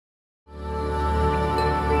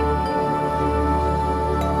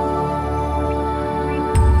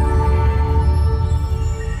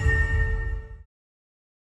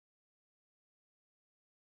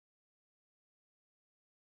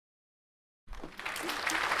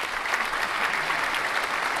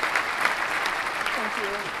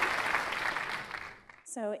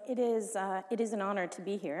So it is an honor to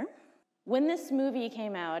be here. When this movie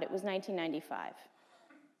came out, it was 1995.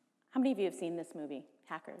 How many of you have seen this movie,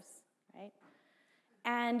 Hackers, right?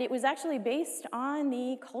 And it was actually based on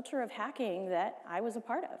the culture of hacking that I was a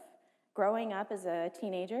part of, growing up as a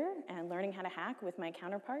teenager and learning how to hack with my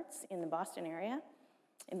counterparts in the Boston area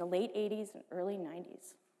in the late 80s and early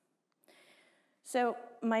 90s. So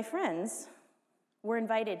my friends were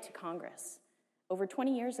invited to Congress over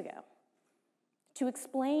 20 years ago to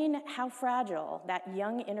explain how fragile that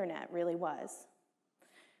young internet really was.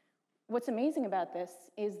 What's amazing about this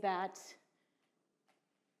is that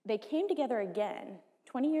they came together again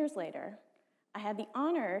 20 years later. I had the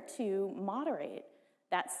honor to moderate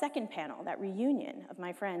that second panel, that reunion of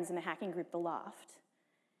my friends in the hacking group, The Loft.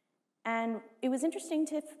 And it was interesting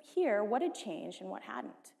to hear what had changed and what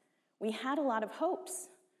hadn't. We had a lot of hopes.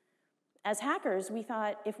 As hackers, we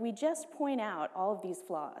thought if we just point out all of these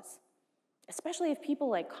flaws, especially if people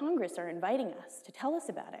like Congress are inviting us to tell us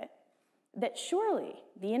about it, that surely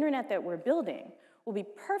the internet that we're building will be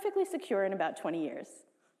perfectly secure in about 20 years.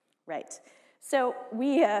 Right. So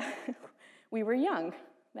we were young.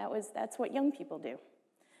 That's what young people do.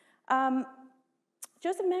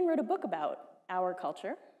 Joseph Menn wrote a book about our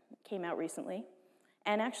culture. It came out recently.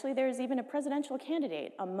 And actually, there's even a presidential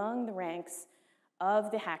candidate among the ranks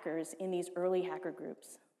of the hackers in these early hacker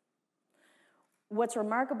groups. What's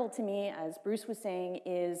remarkable to me, as Bruce was saying,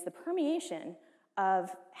 is the permeation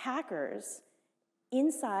of hackers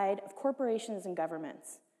inside of corporations and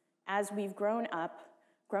governments as we've grown up,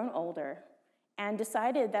 grown older, and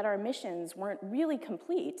decided that our missions weren't really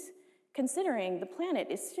complete, considering the planet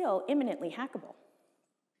is still imminently hackable.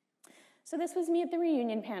 So this was me at the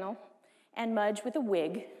reunion panel, and Mudge with a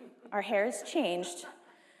wig. Our hair has changed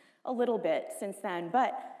a little bit since then,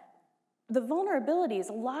 but the vulnerabilities,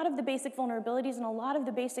 a lot of the basic vulnerabilities and a lot of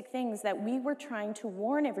the basic things that we were trying to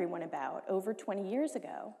warn everyone about over 20 years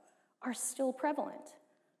ago are still prevalent.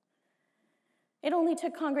 It only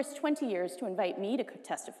took Congress 20 years to invite me to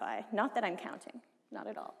testify. Not that I'm counting, not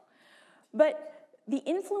at all. But the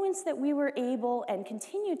influence that we were able and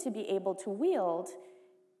continue to be able to wield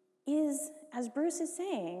is, as Bruce is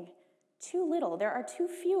saying, too little. There are too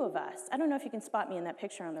few of us. I don't know if you can spot me in that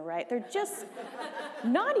picture on the right. There are just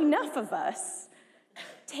not enough of us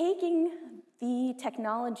taking the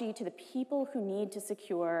technology to the people who need to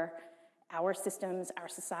secure our systems, our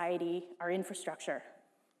society, our infrastructure.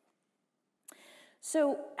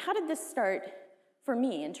 So how did this start for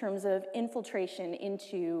me in terms of infiltration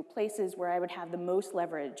into places where I would have the most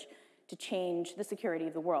leverage to change the security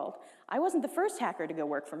of the world? I wasn't the first hacker to go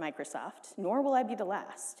work for Microsoft, nor will I be the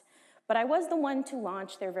last. But I was the one to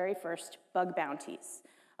launch their very first bug bounties.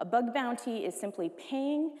 A bug bounty is simply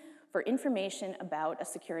paying for information about a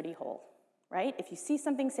security hole, right? If you see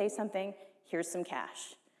something, say something, here's some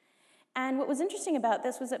cash. And what was interesting about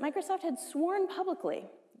this was that Microsoft had sworn publicly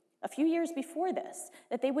a few years before this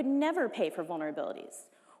that they would never pay for vulnerabilities.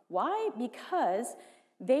 Why? Because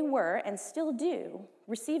they were, and still do,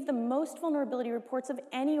 receive the most vulnerability reports of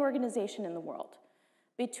any organization in the world.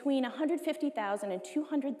 Between 150,000 and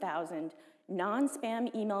 200,000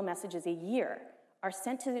 non-spam email messages a year are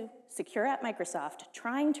sent to Secure at Microsoft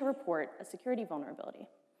trying to report a security vulnerability.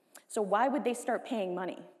 So why would they start paying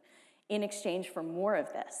money in exchange for more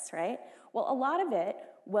of this, right? Well, a lot of it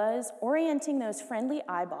was orienting those friendly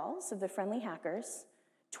eyeballs of the friendly hackers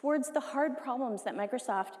towards the hard problems that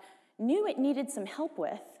Microsoft knew it needed some help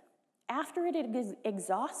with after it had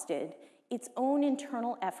exhausted its own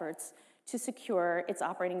internal efforts to secure its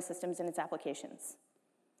operating systems and its applications.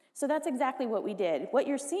 So that's exactly what we did. What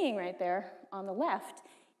you're seeing right there on the left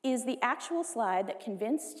is the actual slide that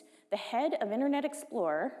convinced the head of Internet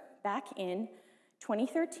Explorer back in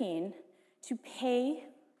 2013 to pay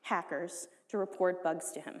hackers to report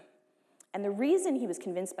bugs to him. And the reason he was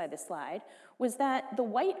convinced by this slide was that the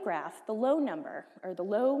white graph, the low number, or the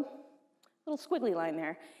low little squiggly line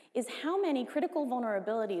there, is how many critical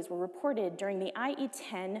vulnerabilities were reported during the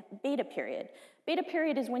IE10 beta period. Beta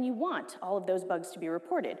period is when you want all of those bugs to be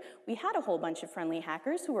reported. We had a whole bunch of friendly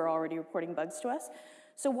hackers who were already reporting bugs to us.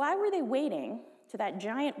 So why were they waiting to that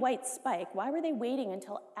giant white spike? Why were they waiting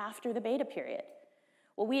until after the beta period?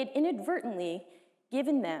 Well, we had inadvertently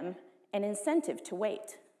given them an incentive to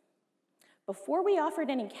wait. Before we offered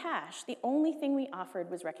any cash, the only thing we offered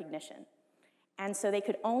was recognition. And so they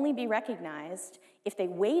could only be recognized if they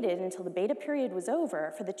waited until the beta period was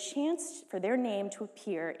over for the chance for their name to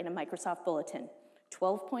appear in a Microsoft bulletin.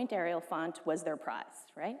 12-point Arial font was their prize,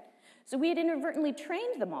 right? So we had inadvertently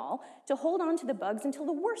trained them all to hold on to the bugs until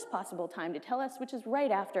the worst possible time to tell us, which is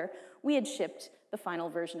right after we had shipped the final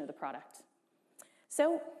version of the product.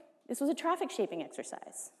 So this was a traffic shaping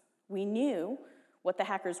exercise. We knew what the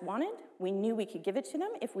hackers wanted. We knew we could give it to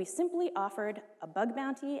them if we simply offered a bug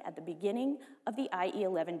bounty at the beginning of the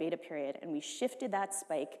IE11 beta period, and we shifted that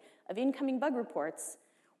spike of incoming bug reports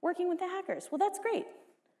working with the hackers. Well, that's great.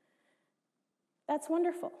 That's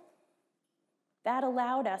wonderful. That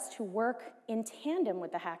allowed us to work in tandem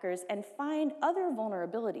with the hackers and find other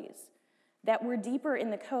vulnerabilities that were deeper in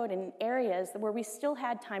the code in areas where we still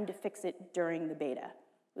had time to fix it during the beta.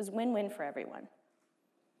 It was win-win for everyone.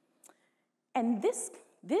 And this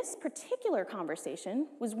particular conversation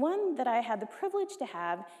was one that I had the privilege to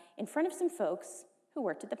have in front of some folks who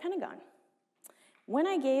worked at the Pentagon. When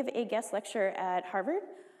I gave a guest lecture at Harvard,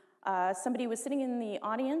 somebody was sitting in the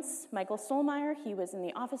audience, Michael Solmeyer, he was in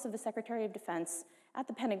the Office of the Secretary of Defense at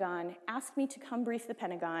the Pentagon, asked me to come brief the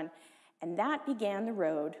Pentagon, and that began the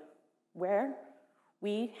road where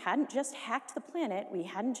we hadn't just hacked the planet, we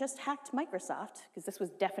hadn't just hacked Microsoft, because this was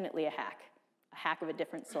definitely a hack of a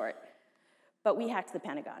different sort, but we hacked the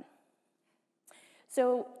Pentagon.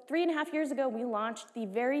 So 3.5 years ago, we launched the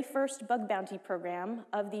very first bug bounty program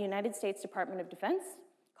of the United States Department of Defense,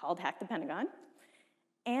 called Hack the Pentagon.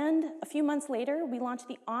 And a few months later, we launched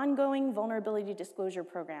the ongoing vulnerability disclosure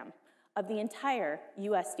program of the entire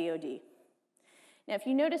US DoD. Now, if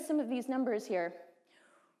you notice some of these numbers here,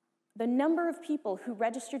 the number of people who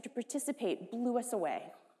registered to participate blew us away.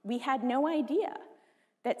 We had no idea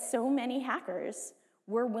that so many hackers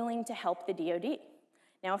were willing to help the DoD.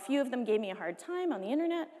 Now, a few of them gave me a hard time on the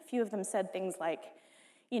internet. A few of them said things like,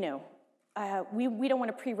 we don't want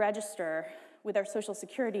to pre-register with our social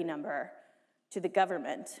security number to the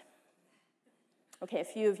government. Okay, a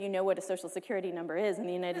few of you know what a social security number is in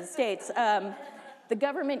the United States. The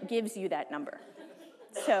government gives you that number.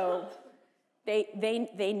 So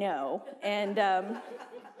they know, and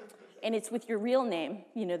it's with your real name,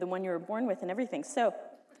 the one you were born with and everything. So,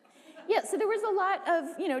 yeah, so there was a lot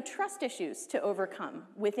of, trust issues to overcome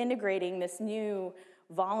with integrating this new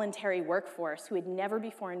voluntary workforce who had never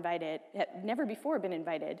before been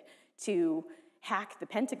invited to hack the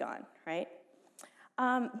Pentagon, right?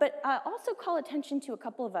 But also call attention to a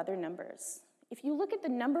couple of other numbers. If you look at the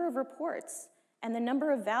number of reports and the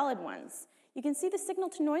number of valid ones, you can see the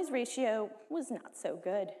signal-to-noise ratio was not so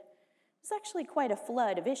good. It was actually quite a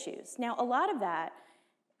flood of issues. Now, a lot of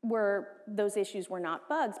those issues were not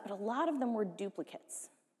bugs, but a lot of them were duplicates.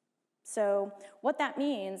 So what that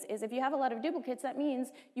means is if you have a lot of duplicates, that means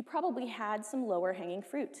you probably had some lower-hanging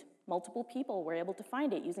fruit. Multiple people were able to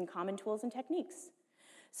find it using common tools and techniques.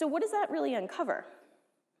 So what does that really uncover,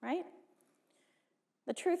 right?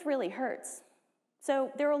 The truth really hurts.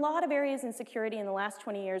 So there are a lot of areas in security in the last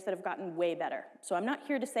 20 years that have gotten way better. So I'm not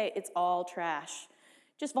here to say it's all trash,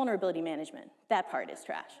 just vulnerability management. That part is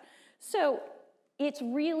trash. So it's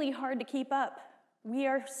really hard to keep up. We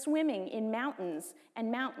are swimming in mountains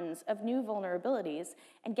and mountains of new vulnerabilities,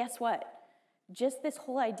 and guess what? Just this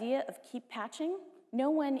whole idea of keep patching,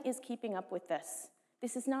 no one is keeping up with this.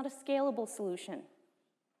 This is not a scalable solution.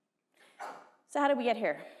 So how did we get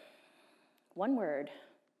here? One word.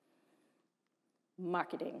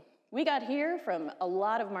 Marketing. We got here from a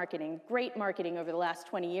lot of marketing, great marketing over the last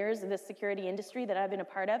 20 years of this security industry that I've been a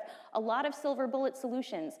part of. A lot of silver bullet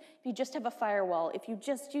solutions. If you just have a firewall, if you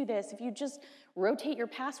just do this, if you just rotate your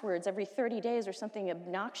passwords every 30 days or something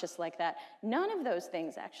obnoxious like that, none of those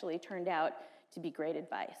things actually turned out to be great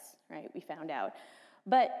advice, right? We found out.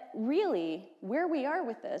 But really, where we are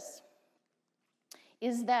with this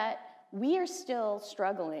is that we are still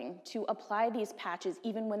struggling to apply these patches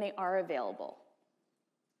even when they are available.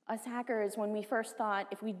 Us hackers, when we first thought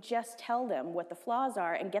if we just tell them what the flaws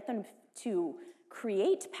are and get them to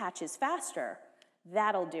create patches faster,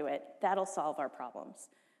 that'll do it, that'll solve our problems.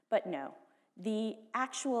 But no, the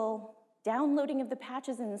actual downloading of the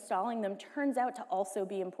patches and installing them turns out to also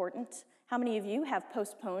be important. How many of you have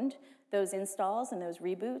postponed those installs and those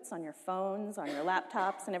reboots on your phones, on your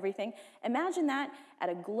laptops and everything? Imagine that at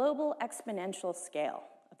a global exponential scale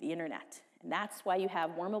of the internet. And that's why you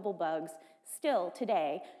have wormable bugs still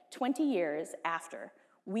today, 20 years after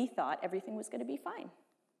we thought everything was going to be fine.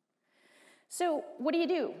 So what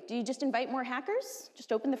do? Do you just invite more hackers?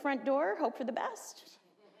 Just open the front door, hope for the best?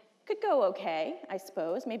 Could go okay, I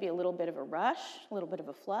suppose. Maybe a little bit of a rush, a little bit of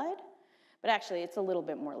a flood. But actually, it's a little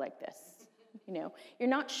bit more like this. You're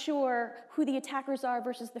not sure who the attackers are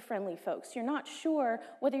versus the friendly folks. You're not sure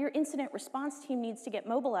whether your incident response team needs to get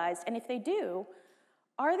mobilized. And if they do,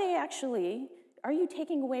 are you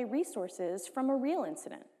taking away resources from a real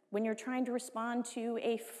incident when you're trying to respond to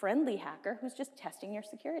a friendly hacker who's just testing your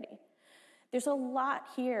security? There's a lot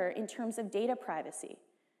here in terms of data privacy.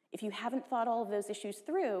 If you haven't thought all of those issues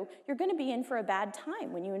through, you're going to be in for a bad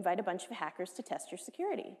time when you invite a bunch of hackers to test your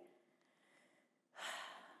security.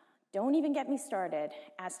 Don't even get me started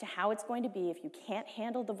as to how it's going to be if you can't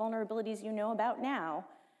handle the vulnerabilities you know about now,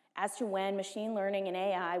 as to when machine learning and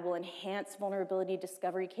AI will enhance vulnerability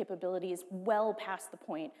discovery capabilities well past the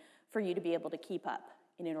point for you to be able to keep up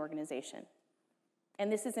in an organization.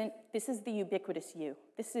 And this is the ubiquitous you.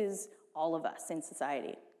 This is all of us in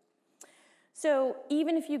society. So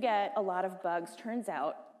even if you get a lot of bugs, turns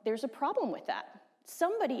out there's a problem with that.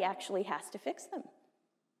 Somebody actually has to fix them.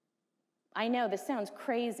 I know this sounds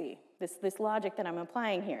crazy, this logic that I'm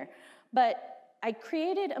applying here, but I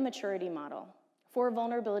created a maturity model for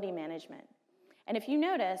vulnerability management. And if you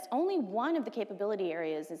notice, only one of the capability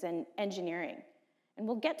areas is in engineering. And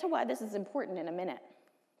we'll get to why this is important in a minute.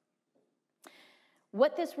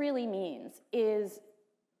 What this really means is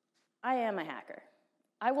I am a hacker.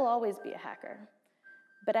 I will always be a hacker.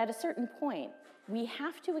 But at a certain point, we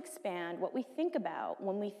have to expand what we think about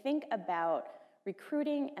when we think about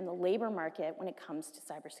recruiting and the labor market when it comes to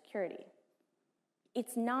cybersecurity.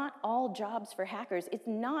 It's not all jobs for hackers. It's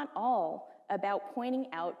not all about pointing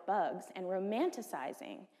out bugs and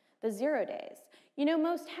romanticizing the 0 days. You know,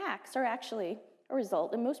 most hacks are actually a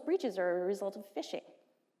result, and most breaches are a result of phishing.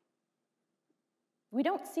 We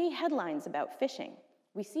don't see headlines about phishing.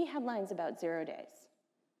 We see headlines about 0 days,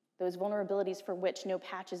 those vulnerabilities for which no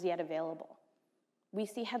patch is yet available. We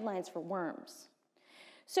see headlines for worms.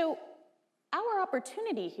 So our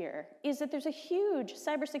opportunity here is that there's a huge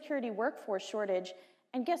cybersecurity workforce shortage,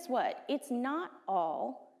 and guess what? It's not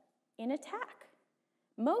all in attack.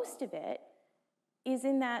 Most of it is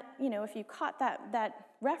in that, you know, if you caught that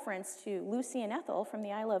reference to Lucy and Ethel from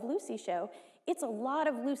the I Love Lucy show, it's a lot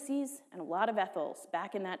of Lucys and a lot of Ethels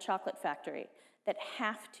back in that chocolate factory that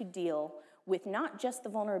have to deal with not just the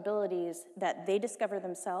vulnerabilities that they discover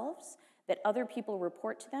themselves, that other people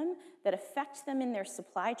report to them, that affect them in their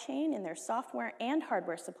supply chain, in their software and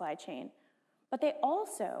hardware supply chain, but they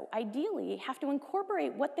also, ideally, have to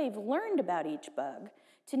incorporate what they've learned about each bug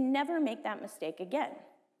to never make that mistake again.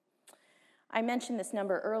 I mentioned this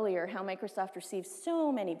number earlier, how Microsoft receives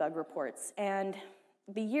so many bug reports, and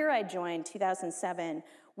the year I joined, 2007,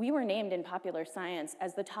 we were named in Popular Science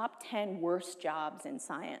as the top 10 worst jobs in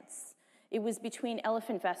science. It was between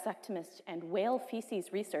elephant vasectomist and whale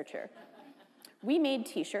feces researcher. We made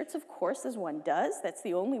t-shirts, of course, as one does. That's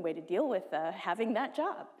the only way to deal with having that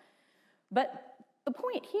job. But the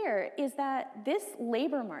point here is that this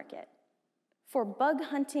labor market for bug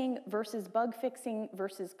hunting versus bug fixing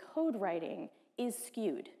versus code writing is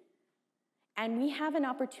skewed. And we have an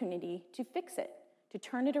opportunity to fix it, to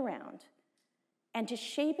turn it around, and to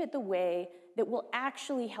shape it the way that will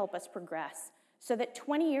actually help us progress, so that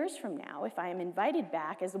 20 years from now, if I am invited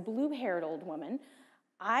back as a blue-haired old woman,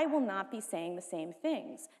 I will not be saying the same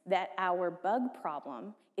things, that our bug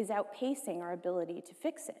problem is outpacing our ability to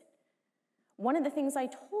fix it. One of the things I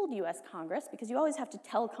told US Congress, because you always have to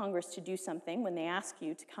tell Congress to do something when they ask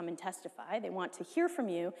you to come and testify, they want to hear from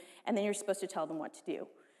you, and then you're supposed to tell them what to do.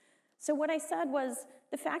 So what I said was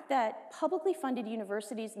the fact that publicly funded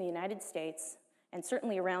universities in the United States, and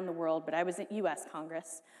certainly around the world, but I was at US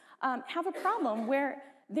Congress, have a problem where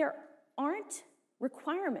there aren't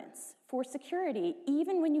requirements for security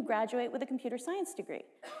even when you graduate with a computer science degree.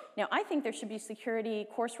 Now, I think there should be security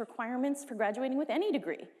course requirements for graduating with any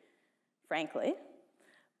degree, frankly,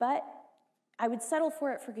 but I would settle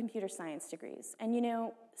for it for computer science degrees. And you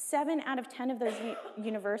know, 7 out of 10 of those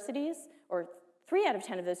universities, or 3 out of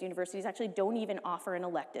 10 of those universities actually don't even offer an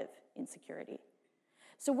elective in security.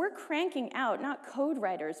 So we're cranking out not code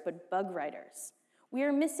writers, but bug writers. We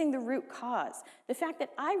are missing the root cause. The fact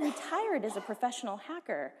that I retired as a professional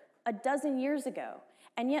hacker a dozen years ago,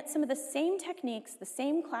 and yet some of the same techniques, the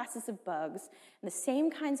same classes of bugs, and the same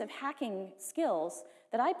kinds of hacking skills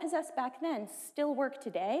that I possessed back then still work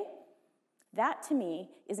today, that to me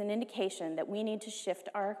is an indication that we need to shift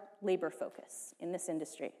our labor focus in this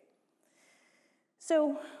industry.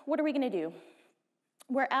 So what are we going to do?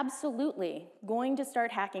 We're absolutely going to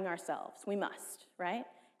start hacking ourselves. We must, right?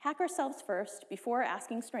 Hack ourselves first before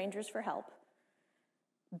asking strangers for help.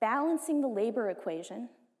 Balancing the labor equation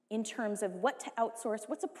in terms of what to outsource,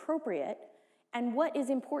 what's appropriate, and what is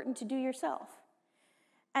important to do yourself.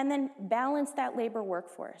 And then balance that labor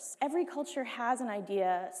workforce. Every culture has an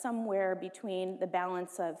idea somewhere between the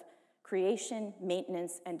balance of creation,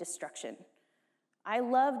 maintenance, and destruction. I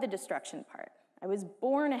love the destruction part. I was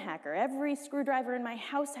born a hacker. Every screwdriver in my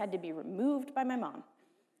house had to be removed by my mom.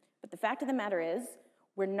 But the fact of the matter is,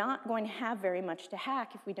 we're not going to have very much to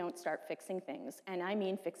hack if we don't start fixing things, and I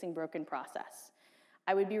mean fixing broken process.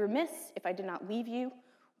 I would be remiss if I did not leave you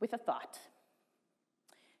with a thought.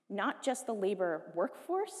 Not just the labor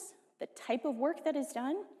workforce, the type of work that is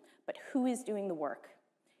done, but who is doing the work.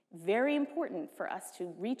 Very important for us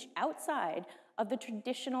to reach outside of the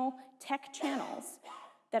traditional tech channels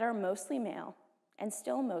that are mostly male and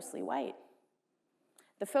still mostly white.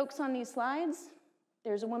 The folks on these slides,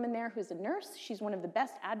 there's a woman there who's a nurse. She's one of the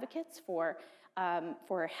best advocates for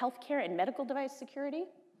healthcare and medical device security.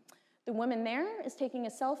 The woman there is taking a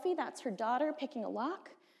selfie. That's her daughter picking a lock.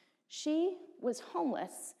 She was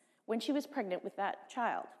homeless when she was pregnant with that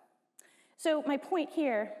child. So my point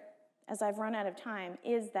here, as I've run out of time,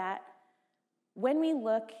 is that when we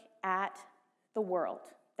look at the world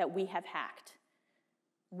that we have hacked,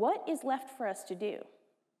 what is left for us to do?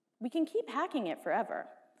 We can keep hacking it forever,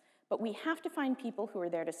 but we have to find people who are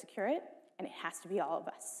there to secure it, and it has to be all of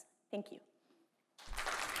us. Thank you.